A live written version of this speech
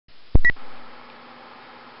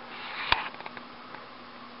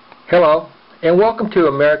Hello, and welcome to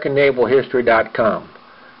AmericanNavalHistory.com.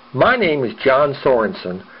 My name is John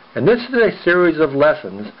Sorensen, and this is a series of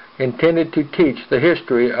lessons intended to teach the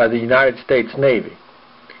history of the United States Navy.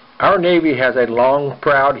 Our Navy has a long,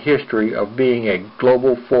 proud history of being a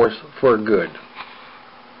global force for good.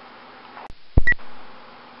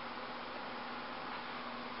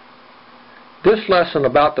 This lesson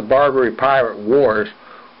about the Barbary Pirate Wars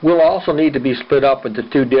will also need to be split up into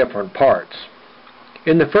two different parts.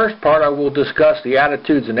 In the first part, I will discuss the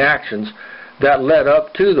attitudes and actions that led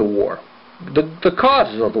up to the war, the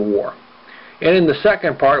causes of the war. And in the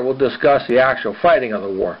second part, we'll discuss the actual fighting of the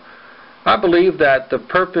war. I believe that the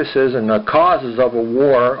purposes and the causes of a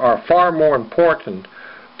war are far more important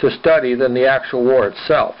to study than the actual war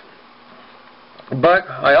itself. But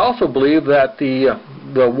I also believe that the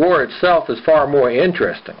war itself is far more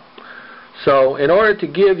interesting. So in order to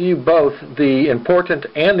give you both the important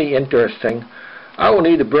and the interesting, I will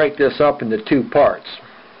need to break this up into two parts.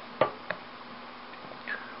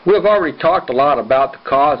 We have already talked a lot about the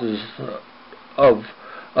causes of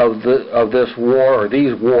this war or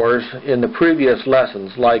these wars in the previous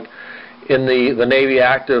lessons, like in the Navy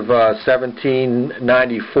Act of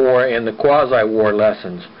 1794 and the quasi-war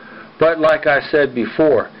lessons. But like I said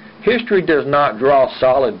before, history does not draw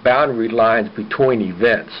solid boundary lines between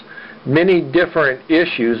events. Many different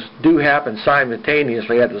issues do happen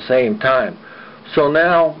simultaneously at the same time. So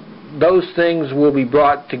now those things will be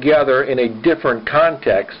brought together in a different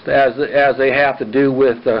context as they have to do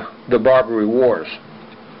with the Barbary Wars.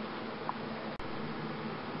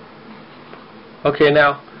 Okay,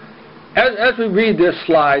 now as we read this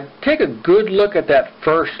slide, take a good look at that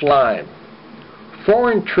first line.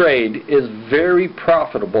 Foreign trade is very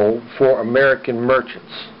profitable for American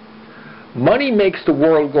merchants. Money makes the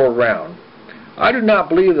world go round. I do not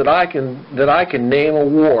believe that I can name a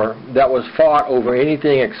war that was fought over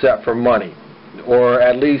anything except for money, or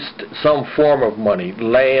at least some form of money,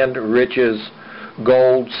 land, riches,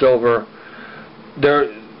 gold, silver.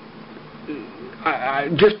 I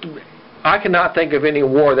cannot think of any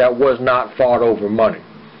war that was not fought over money.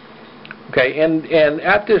 Okay, and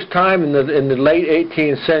at this time in the late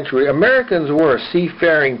 18th century, Americans were a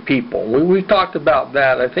seafaring people. We talked about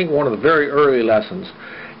that, I think, one of the very early lessons.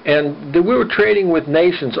 And we were trading with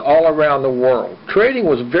nations all around the world. Trading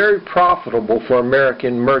was very profitable for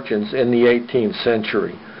American merchants in the 18th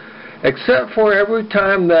century. Except for every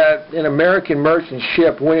time that an American merchant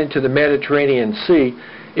ship went into the Mediterranean Sea,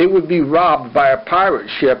 it would be robbed by a pirate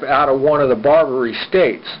ship out of one of the Barbary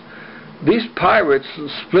states. These pirates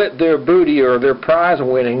split their booty or their prize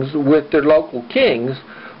winnings with their local kings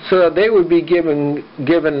so that they would be given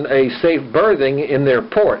a safe berthing in their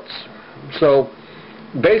ports. So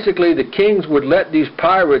basically, the kings would let these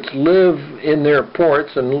pirates live in their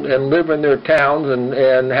ports and live in their towns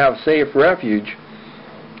and have safe refuge,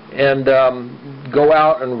 and go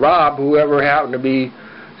out and rob whoever happened to be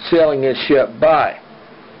sailing his ship by.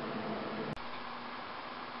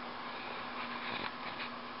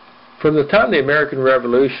 From the time of the American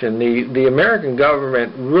Revolution, the American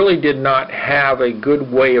government really did not have a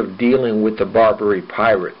good way of dealing with the Barbary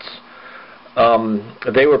pirates.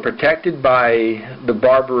 They were protected by the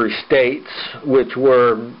Barbary states, which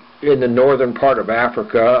were in the northern part of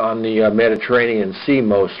Africa on the Mediterranean Sea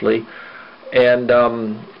mostly, and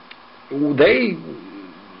they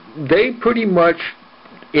pretty much,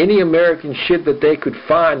 any American ship that they could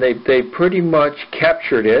find, they pretty much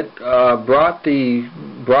captured it, brought the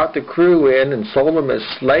crew in and sold them as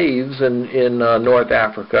slaves in North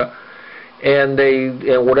Africa. And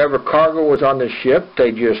whatever cargo was on the ship,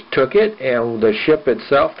 they just took it, and the ship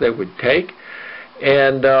itself they would take.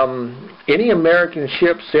 And any American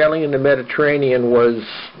ship sailing in the Mediterranean was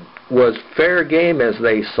fair game, as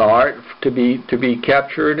they saw it, to be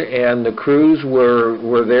captured, and the crews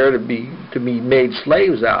were there to be made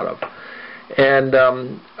slaves out of. And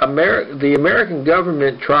the American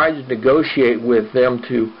government tried to negotiate with them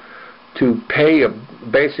to pay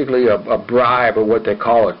basically a bribe, or what they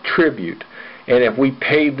call a tribute. And if we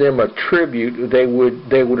paid them a tribute, they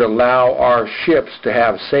would allow our ships to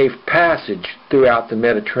have safe passage throughout the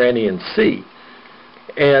Mediterranean Sea.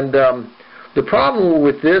 And the problem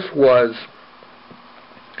with this was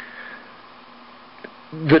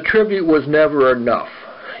the tribute was never enough.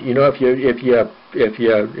 You know, if you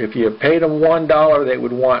paid them $1, they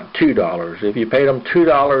would want $2. If you paid them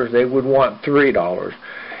 $2, they would want $3.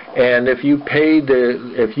 And if you paid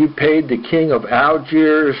the king of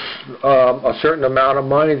Algiers a certain amount of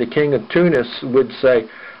money, the king of Tunis would say,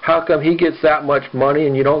 "How come he gets that much money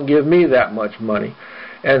and you don't give me that much money?"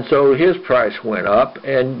 And so his price went up,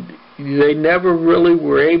 and they never really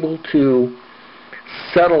were able to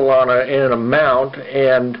settle on an amount,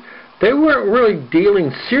 and they weren't really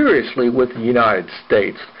dealing seriously with the United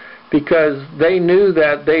States because they knew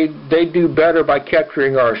that they'd do better by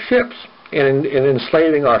capturing our ships and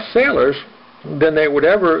enslaving our sailors than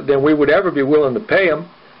we would ever be willing to pay them.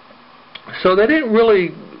 So they didn't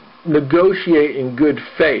really negotiate in good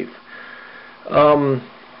faith.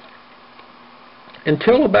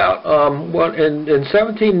 Until about in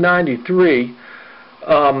 1793,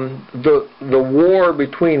 the war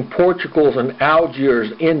between Portugal and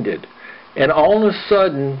Algiers ended, and all of a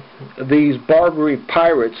sudden these Barbary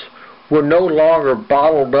pirates were no longer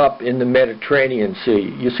bottled up in the Mediterranean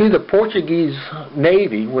Sea. You see, the Portuguese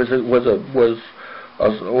navy was a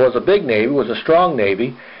big navy, was a strong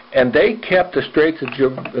navy, and they kept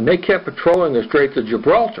patrolling the Straits of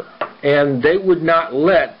Gibraltar, and they would not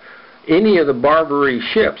let any of the Barbary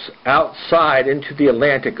ships outside into the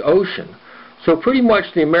Atlantic Ocean. So pretty much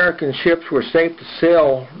the American ships were safe to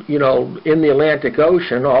sail, you know, in the Atlantic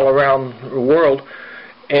Ocean all around the world.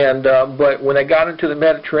 And but when they got into the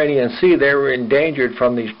Mediterranean Sea, they were endangered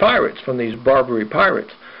from these pirates, from these Barbary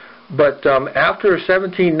pirates. But after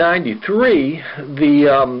 1793,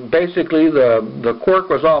 basically the cork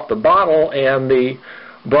was off the bottle, and the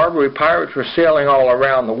Barbary pirates were sailing all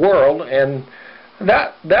around the world, and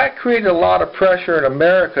that created a lot of pressure in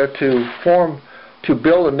America to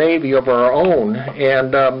build a navy of our own.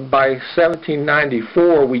 And by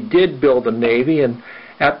 1794, we did build a navy, and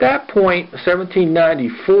at that point,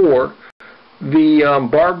 1794, the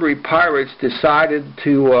Barbary pirates decided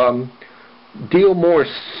to deal more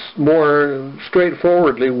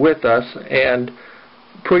straightforwardly with us and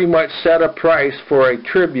pretty much set a price for a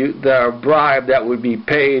tribute, a bribe that would be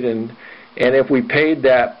paid, and if we paid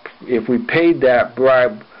that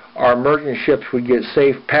bribe, our merchant ships would get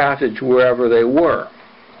safe passage wherever they were.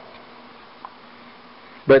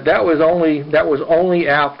 But that was only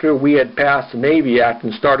after we had passed the Navy Act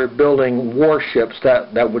and started building warships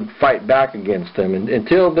that would fight back against them. And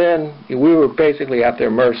until then, we were basically at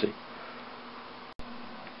their mercy.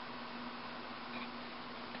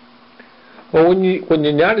 Well, when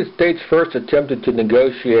the United States first attempted to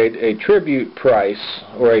negotiate a tribute price,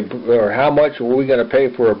 or how much were we going to pay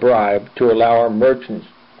for a bribe to allow our merchant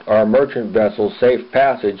vessels safe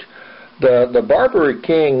passage, the Barbary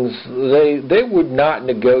kings, they would not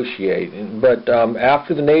negotiate. But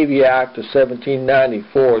after the Navy Act of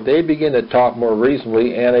 1794, they began to talk more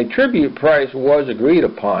reasonably, and a tribute price was agreed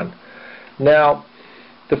upon. Now,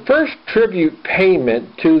 the first tribute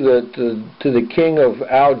payment to the king of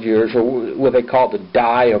Algiers, or what they call the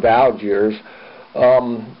Die of Algiers,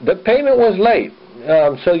 the payment was late.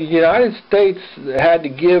 So the United States had to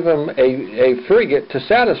give him a frigate to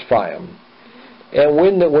satisfy him. And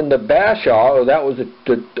when the Bashaw, that was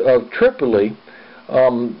of Tripoli,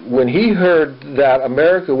 when he heard that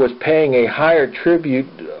America was paying a higher tribute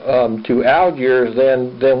to Algiers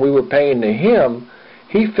than we were paying to him,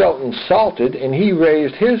 he felt insulted, and he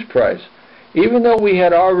raised his price. Even though we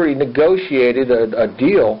had already negotiated a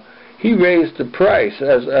deal, he raised the price.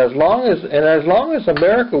 As long as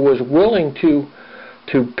America was willing to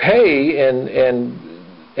pay and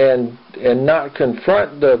not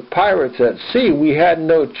confront the pirates at sea, we had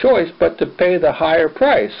no choice but to pay the higher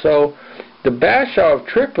price. So the Bashaw of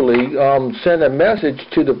Tripoli sent a message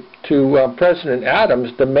to President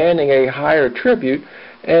Adams demanding a higher tribute,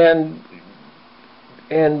 and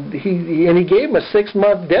he gave him a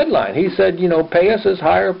 6-month deadline. He said, you know, pay us this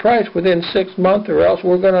higher price within 6 months, or else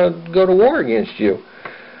we're going to go to war against you.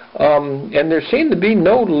 And there seemed to be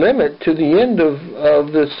no limit to the end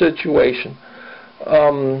of this situation.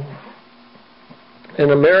 And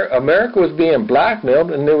America was being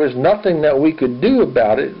blackmailed, and there was nothing that we could do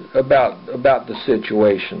about it, about the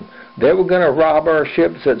situation. They were going to rob our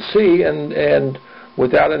ships at sea, and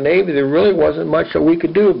without a navy, there really wasn't much that we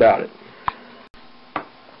could do about it.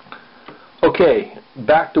 Okay,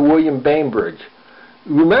 back to William Bainbridge.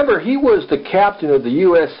 Remember, he was the captain of the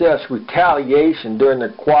USS Retaliation during the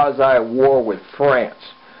quasi-war with France.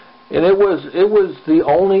 And it was the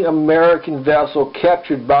only American vessel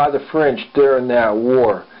captured by the French during that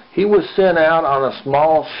war. He was sent out on a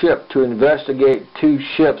small ship to investigate 2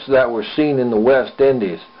 ships that were seen in the West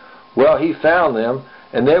Indies. Well, he found them,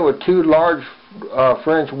 and there were 2 large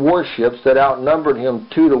French warships that outnumbered him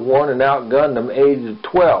 2-to-1 and outgunned him 80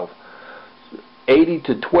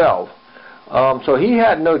 to 12. So he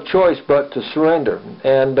had no choice but to surrender.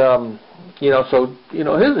 And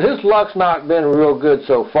his luck's not been real good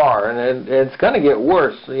so far, and it's going to get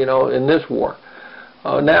worse, in this war.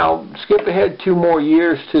 Now, skip ahead 2 more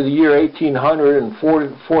years to the year 1800, and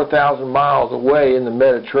 4,000 miles away in the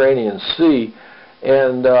Mediterranean Sea,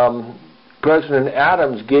 and President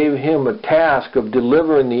Adams gave him a task of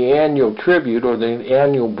delivering the annual tribute or the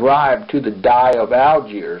annual bribe to the Dey of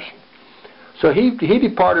Algiers. So he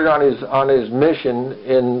departed on his mission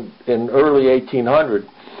in early 1800,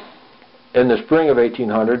 in the spring of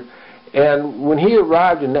 1800, and when he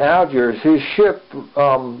arrived in Algiers, his ship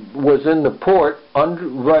was in the port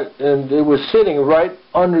and it was sitting right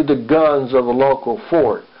under the guns of a local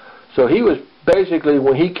fort. So he was basically,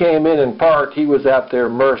 when he came in and parked, he was at their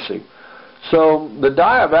mercy. So the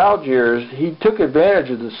Dey of Algiers, he took advantage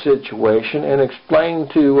of the situation and explained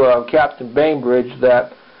to Captain Bainbridge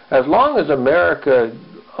that as long as America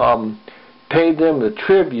paid them the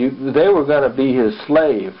tribute, they were going to be his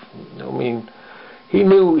slave. I mean, he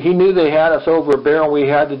knew they had us over a barrel. We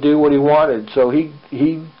had to do what he wanted. So he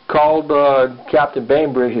called Captain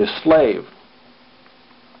Bainbridge his slave,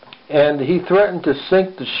 and he threatened to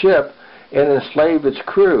sink the ship and enslave its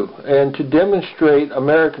crew. And to demonstrate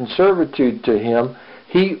American servitude to him,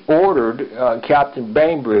 he ordered Captain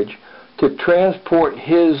Bainbridge to transport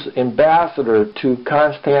his ambassador to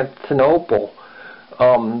Constantinople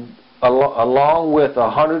along with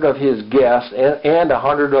 100 of his guests and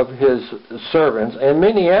 100 of his servants and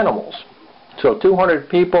many animals. So 200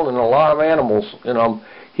 people and a lot of animals,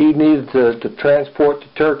 he needed to transport to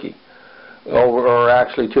Turkey, or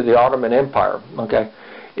actually to the Ottoman Empire. Okay.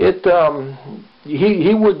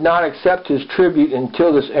 He would not accept his tribute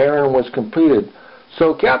until this errand was completed.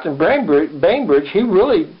 So Captain Bainbridge, he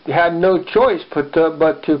really had no choice but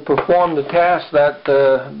to perform the task that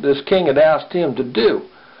this king had asked him to do.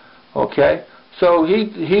 Okay, so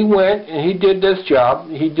he went and he did this job.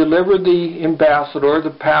 He delivered the ambassador,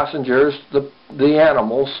 the passengers, the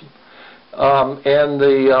animals, and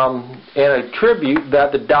a tribute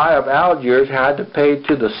that the Dey of Algiers had to pay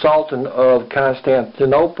to the Sultan of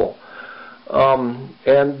Constantinople.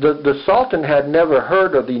 And the Sultan had never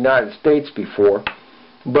heard of the United States before,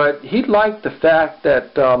 but he liked the fact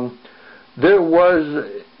that there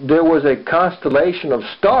was a constellation of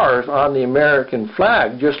stars on the American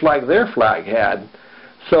flag, just like their flag had.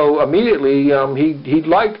 So immediately he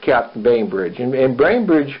liked Captain Bainbridge, and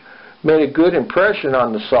Bainbridge made a good impression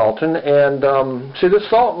on the Sultan. And see, the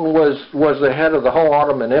Sultan was the head of the whole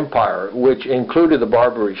Ottoman Empire, which included the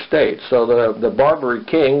Barbary states. So the Barbary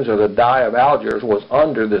kings, or the Dey of Algiers, was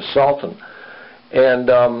under this Sultan. And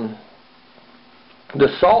the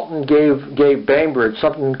Sultan gave Bainbridge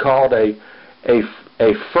something called a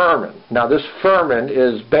firman. Now this firman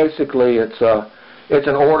is basically it's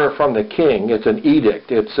an order from the king. It's an edict.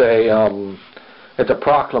 It's a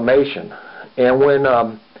proclamation. And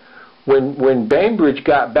when Bainbridge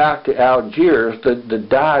got back to Algiers, the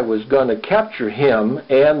Dey was going to capture him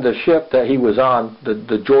and the ship that he was on,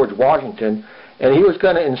 the George Washington, and he was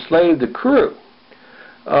going to enslave the crew.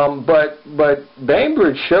 But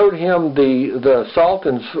Bainbridge showed him the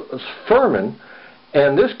Sultan's firman,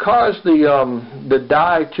 and this caused the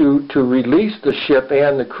Dey to release the ship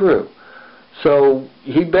and the crew. So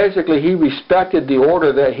he respected the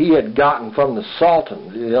order that he had gotten from the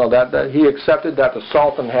Sultan. That he accepted that the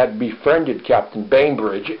Sultan had befriended Captain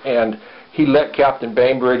Bainbridge, and he let Captain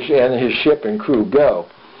Bainbridge and his ship and crew go.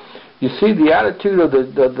 You see, the attitude of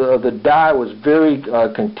the Dey was very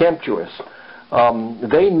contemptuous.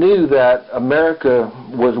 They knew that America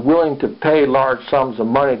was willing to pay large sums of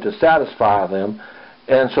money to satisfy them,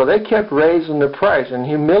 and so they kept raising the price and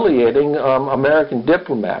humiliating American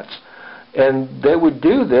diplomats. And they would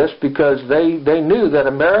do this because they knew that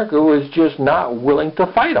America was just not willing to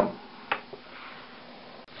fight them.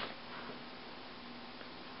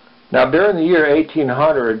 Now, during the year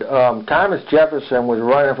 1800, Thomas Jefferson was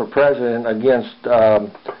running for president against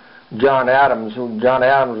John Adams. John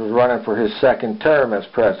Adams was running for his second term as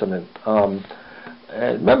president.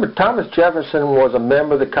 Remember, Thomas Jefferson was a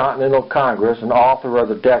member of the Continental Congress and author of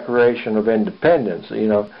the Declaration of Independence.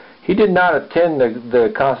 He did not attend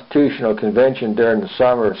the Constitutional Convention during the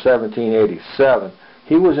summer of 1787.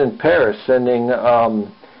 He was in Paris sending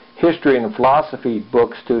history and philosophy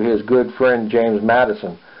books to his good friend James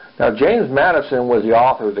Madison. Now, James Madison was the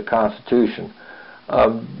author of the Constitution.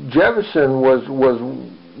 Jefferson was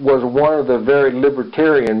one of the very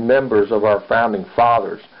libertarian members of our founding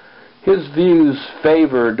fathers. His views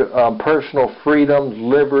favored personal freedoms,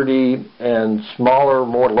 liberty, and smaller,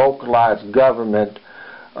 more localized government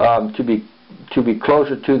to be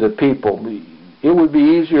closer to the people. It would be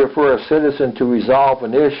easier for a citizen to resolve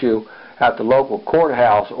an issue at the local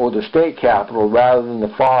courthouse or the state capitol rather than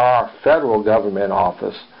the far-off federal government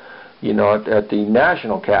office, at the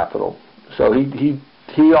national capital. So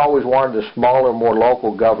he always wanted the smaller, more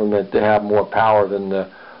local government to have more power than the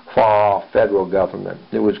far-off federal government.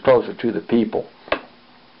 It was closer to the people.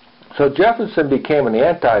 So Jefferson became an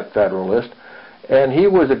anti-federalist, and he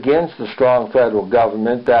was against the strong federal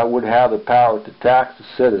government that would have the power to tax the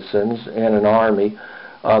citizens and an army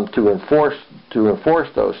to enforce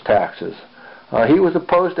those taxes. He was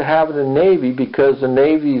opposed to having a navy because the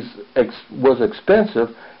navy was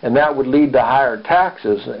expensive, and that would lead to higher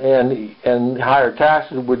taxes, and higher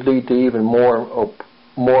taxes would lead to even more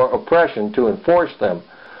oppression to enforce them.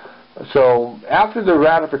 So after the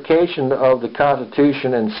ratification of the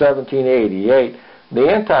Constitution in 1788, the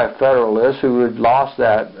anti-federalists who had lost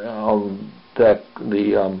the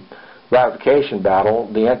ratification battle,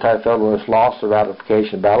 the anti-federalists lost the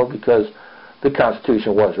ratification battle because the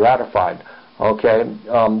Constitution was ratified. Okay,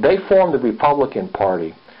 they formed the Republican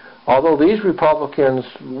Party. Although these Republicans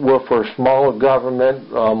were for smaller government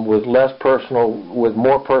with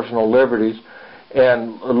more personal liberties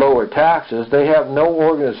and lower taxes, they have no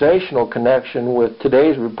organizational connection with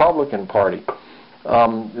today's Republican Party.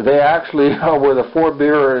 They actually were the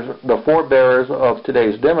forebearers of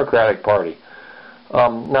today's Democratic Party.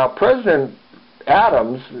 Now, President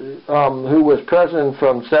Adams, who was president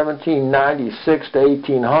from 1796 to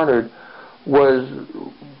 1800,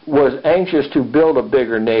 was anxious to build a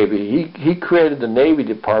bigger navy. He created the Navy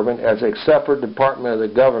Department as a separate department of the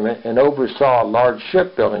government and oversaw a large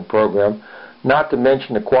shipbuilding program, not to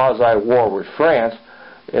mention the quasi-war with France,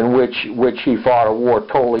 in which he fought a war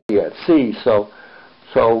totally at sea. So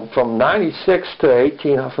from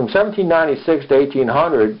 1796 to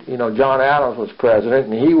 1800, John Adams was president,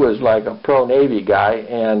 and he was like a pro-Navy guy,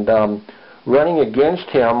 and running against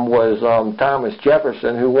him was Thomas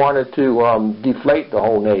Jefferson, who wanted to deflate the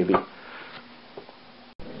whole Navy.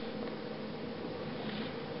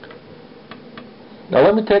 Now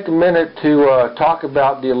let me take a minute to talk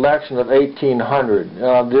about the election of 1800.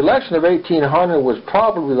 The election of 1800 was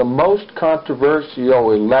probably the most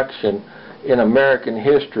controversial election in American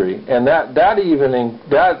history, and that even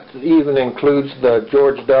includes the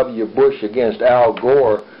George W. Bush against Al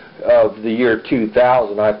Gore of the year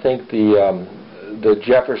 2000. I think the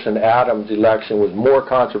Jefferson-Adams election was more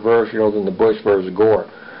controversial than the Bush versus Gore.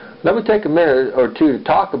 Let me take a minute or two to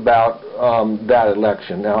talk about that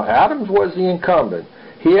election. Now, Adams was the incumbent.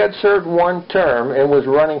 He had served one term and was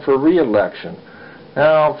running for re-election.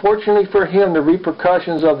 Now, unfortunately for him, the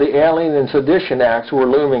repercussions of the Alien and Sedition Acts were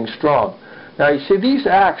looming strong. Now, you see, these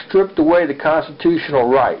acts stripped away the constitutional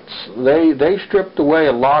rights. They stripped away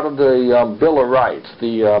a lot of the Bill of Rights,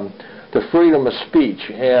 the freedom of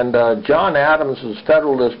speech, and John Adams'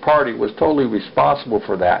 Federalist Party was totally responsible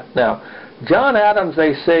for that. Now, John Adams,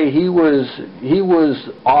 they say he was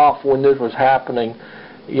off when this was happening.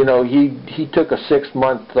 He took a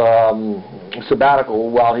 6-month sabbatical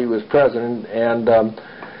while he was president, and they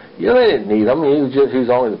didn't need him. He was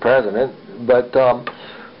only the president.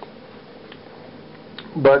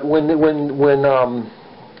 But when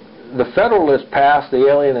the Federalists passed the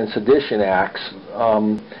Alien and Sedition Acts,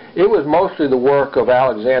 it was mostly the work of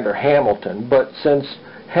Alexander Hamilton. But since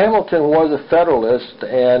Hamilton was a Federalist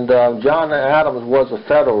and John Adams was a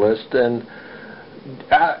Federalist, and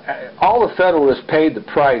all the Federalists paid the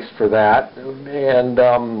price for that, and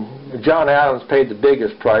John Adams paid the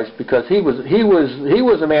biggest price because he was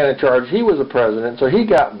the man in charge. He was the president, so he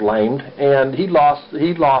got blamed, and he lost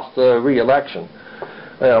the re-election,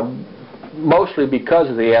 mostly because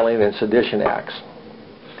of the Alien and Sedition Acts.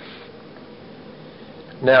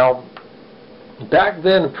 Now, back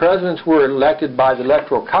then, presidents were elected by the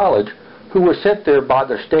Electoral College, who were sent there by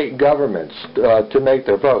their state governments to make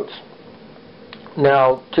their votes.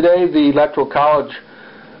 Now, today the Electoral College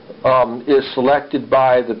is selected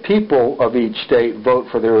by the people of each state vote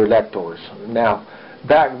for their electors. Now,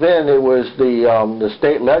 back then it was the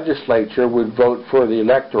state legislature would vote for the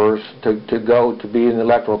electors to go to be in the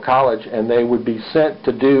Electoral College, and they would be sent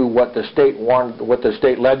to do what the state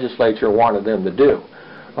legislature wanted them to do.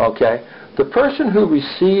 Okay? The person who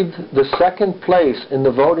received the second place in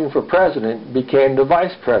the voting for president became the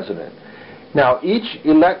vice president. Now, each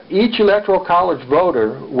Electoral College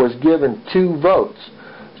voter was given 2 votes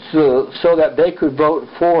so that they could vote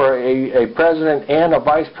for a president and a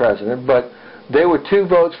vice president, but there were 2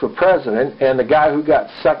 votes for president, and the guy who got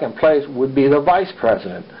second place would be the vice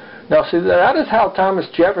president. Now, see, that is how Thomas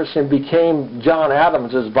Jefferson became John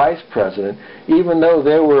Adams' vice president, even though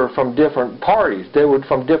they were from different parties. They were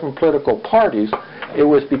from different political parties. It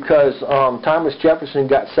was because Thomas Jefferson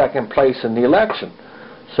got second place in the election.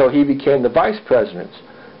 So he became the vice president.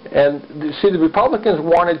 And see, the Republicans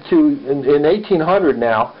wanted to, in 1800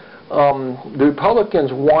 now, the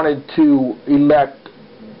Republicans wanted to elect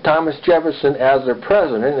Thomas Jefferson as their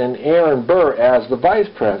president and Aaron Burr as the vice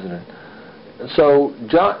president. so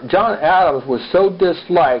John Adams was so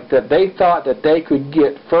disliked that they thought that they could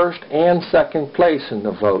get first and second place in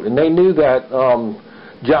the vote, and they knew that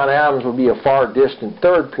John Adams would be a far distant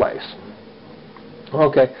third place.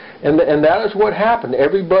 Okay, and that is what happened.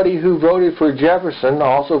 Everybody who voted for Jefferson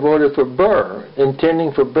also voted for Burr,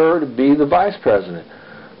 intending for Burr to be the vice president.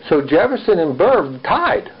 So Jefferson and Burr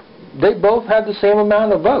tied. They both had the same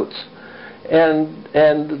amount of votes, and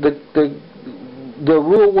the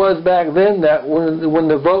rule was back then that when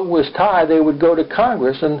the vote was tied, they would go to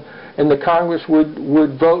Congress, and the Congress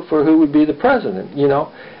would vote for who would be the president. You know,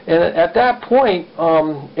 and at that point,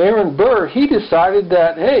 Aaron Burr, he decided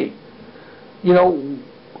that, hey, you know,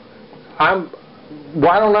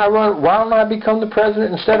 why don't I become the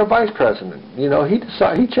president instead of vice president? You know, he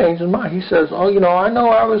changed his mind. He says, oh, you know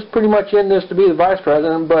I was pretty much in this to be the vice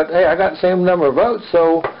president, but hey, I got the same number of votes,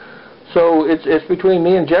 so it's between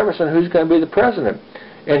me and Jefferson who's going to be the president.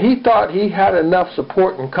 And he thought he had enough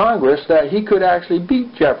support in Congress that he could actually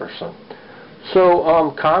beat Jefferson.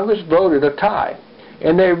 So Congress voted a tie,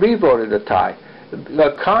 and they re-voted a tie.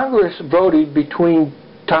 Congress voted between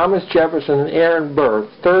Thomas Jefferson and Aaron Burr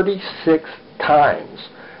 36 times,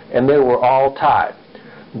 and they were all tied.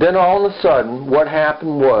 Then all of a sudden, what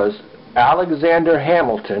happened was Alexander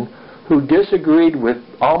Hamilton, who disagreed with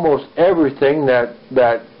almost everything that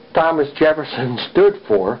Thomas Jefferson stood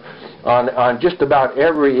for on just about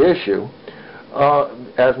every issue,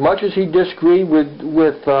 as much as he disagreed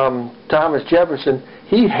with Thomas Jefferson,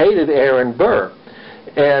 he hated Aaron Burr.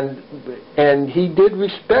 And he did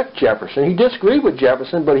respect Jefferson. He disagreed with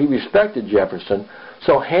Jefferson, but he respected Jefferson.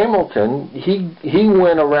 So Hamilton, he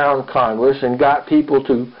went around Congress and got people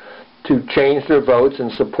to change their votes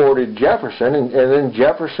and supported Jefferson, and then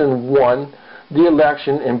Jefferson won the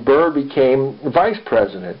election, and Burr became vice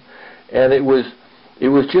president. And it was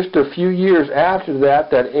just a few years after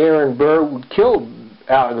that Aaron Burr killed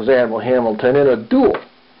Alexander Hamilton in a duel.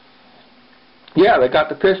 Yeah, they got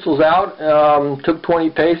the pistols out, took 20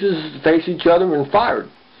 paces, faced each other, and fired.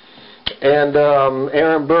 And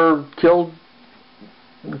Aaron Burr killed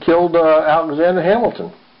Alexander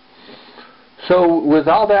Hamilton. So, with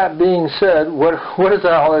all that being said, what does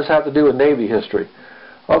all this have to do with Navy history?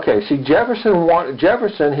 Okay, see,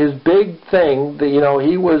 Jefferson, his big thing,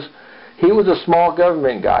 he was a small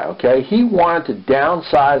government guy, okay? He wanted to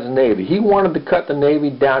downsize the Navy. He wanted to cut the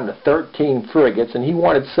Navy down to 13 frigates, and he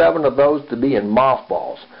wanted 7 of those to be in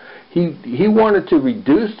mothballs. He wanted to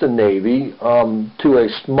reduce the Navy to a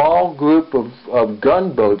small group of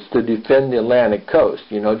gunboats to defend the Atlantic coast.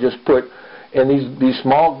 You know, just put, and these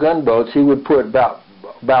small gunboats, he would put about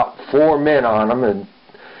 4 men on them, and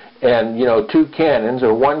 2 cannons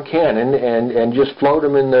or 1 cannon, and just float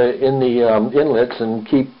them in the inlets and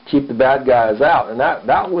keep the bad guys out. And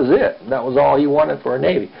that was it. That was all he wanted for a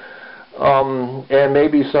Navy. And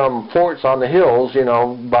maybe some forts on the hills,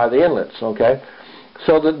 by the inlets. Okay,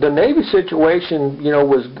 so the Navy situation,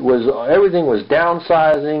 was everything was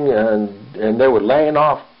downsizing, and they were laying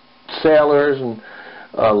off sailors and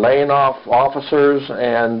laying off officers,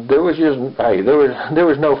 and there was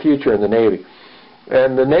no future in the Navy.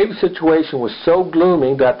 And the Navy situation was so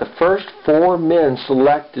gloomy that the first 4 men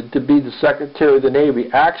selected to be the Secretary of the Navy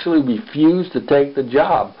actually refused to take the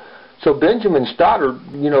job. So Benjamin Stoddard,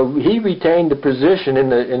 he retained the position in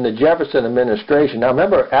the Jefferson administration. Now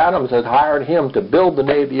remember, Adams had hired him to build the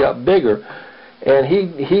Navy up bigger, and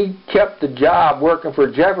he kept the job working for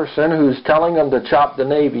Jefferson, who's telling him to chop the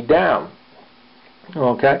Navy down.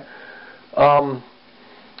 Okay.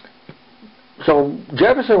 So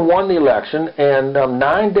Jefferson won the election, and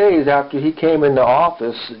 9 days after he came into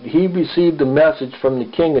office, he received a message from the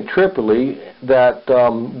King of Tripoli that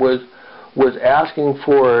was asking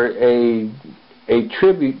for a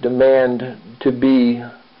tribute demand to be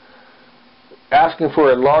asking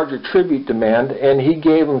for a larger tribute demand, and he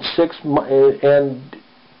gave him a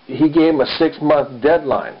 6-month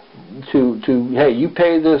deadline to hey, you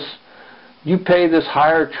pay this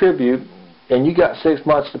higher tribute, and you got 6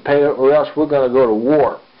 months to pay it, or else we're going to go to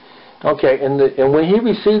war. Okay, and when he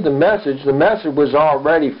received the message was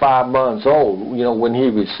already 5 months old, when he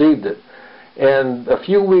received it. And a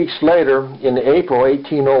few weeks later, in April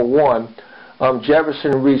 1801,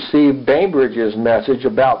 Jefferson received Bainbridge's message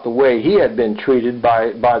about the way he had been treated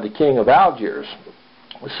by the King of Algiers.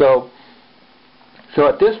 So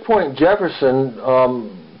at this point, Jefferson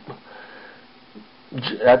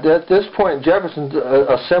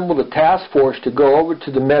assembled a task force to go over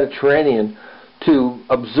to the Mediterranean to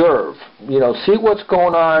observe, see what's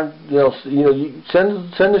going on.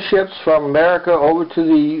 Send the ships from America over to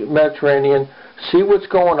the Mediterranean, see what's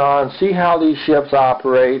going on, see how these ships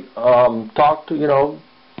operate. Talk to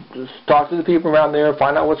just talk to the people around there,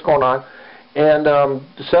 find out what's going on, and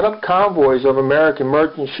set up convoys of American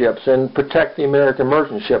merchant ships and protect the American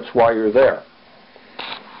merchant ships while you're there.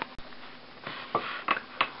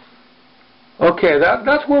 Okay,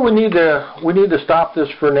 that's where we need to stop this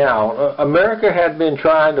for now. America had been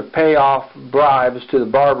trying to pay off bribes to the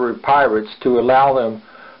Barbary pirates to allow them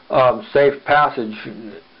safe passage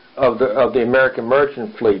of the American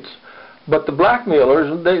merchant fleets, but the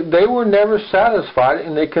blackmailers, they were never satisfied,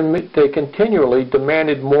 and they continually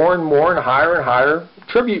demanded more and more and higher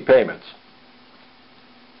tribute payments.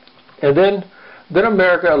 And then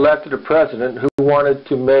America elected a president who wanted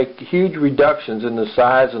to make huge reductions in the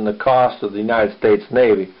size and the cost of the United States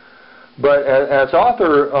Navy. But as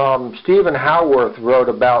author Stephen Howarth wrote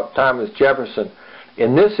about Thomas Jefferson,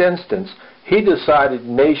 in this instance, he decided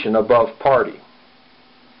nation above party.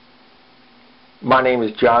 My name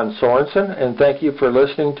is John Sorensen, and thank you for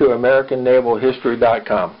listening to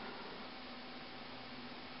AmericanNavalHistory.com.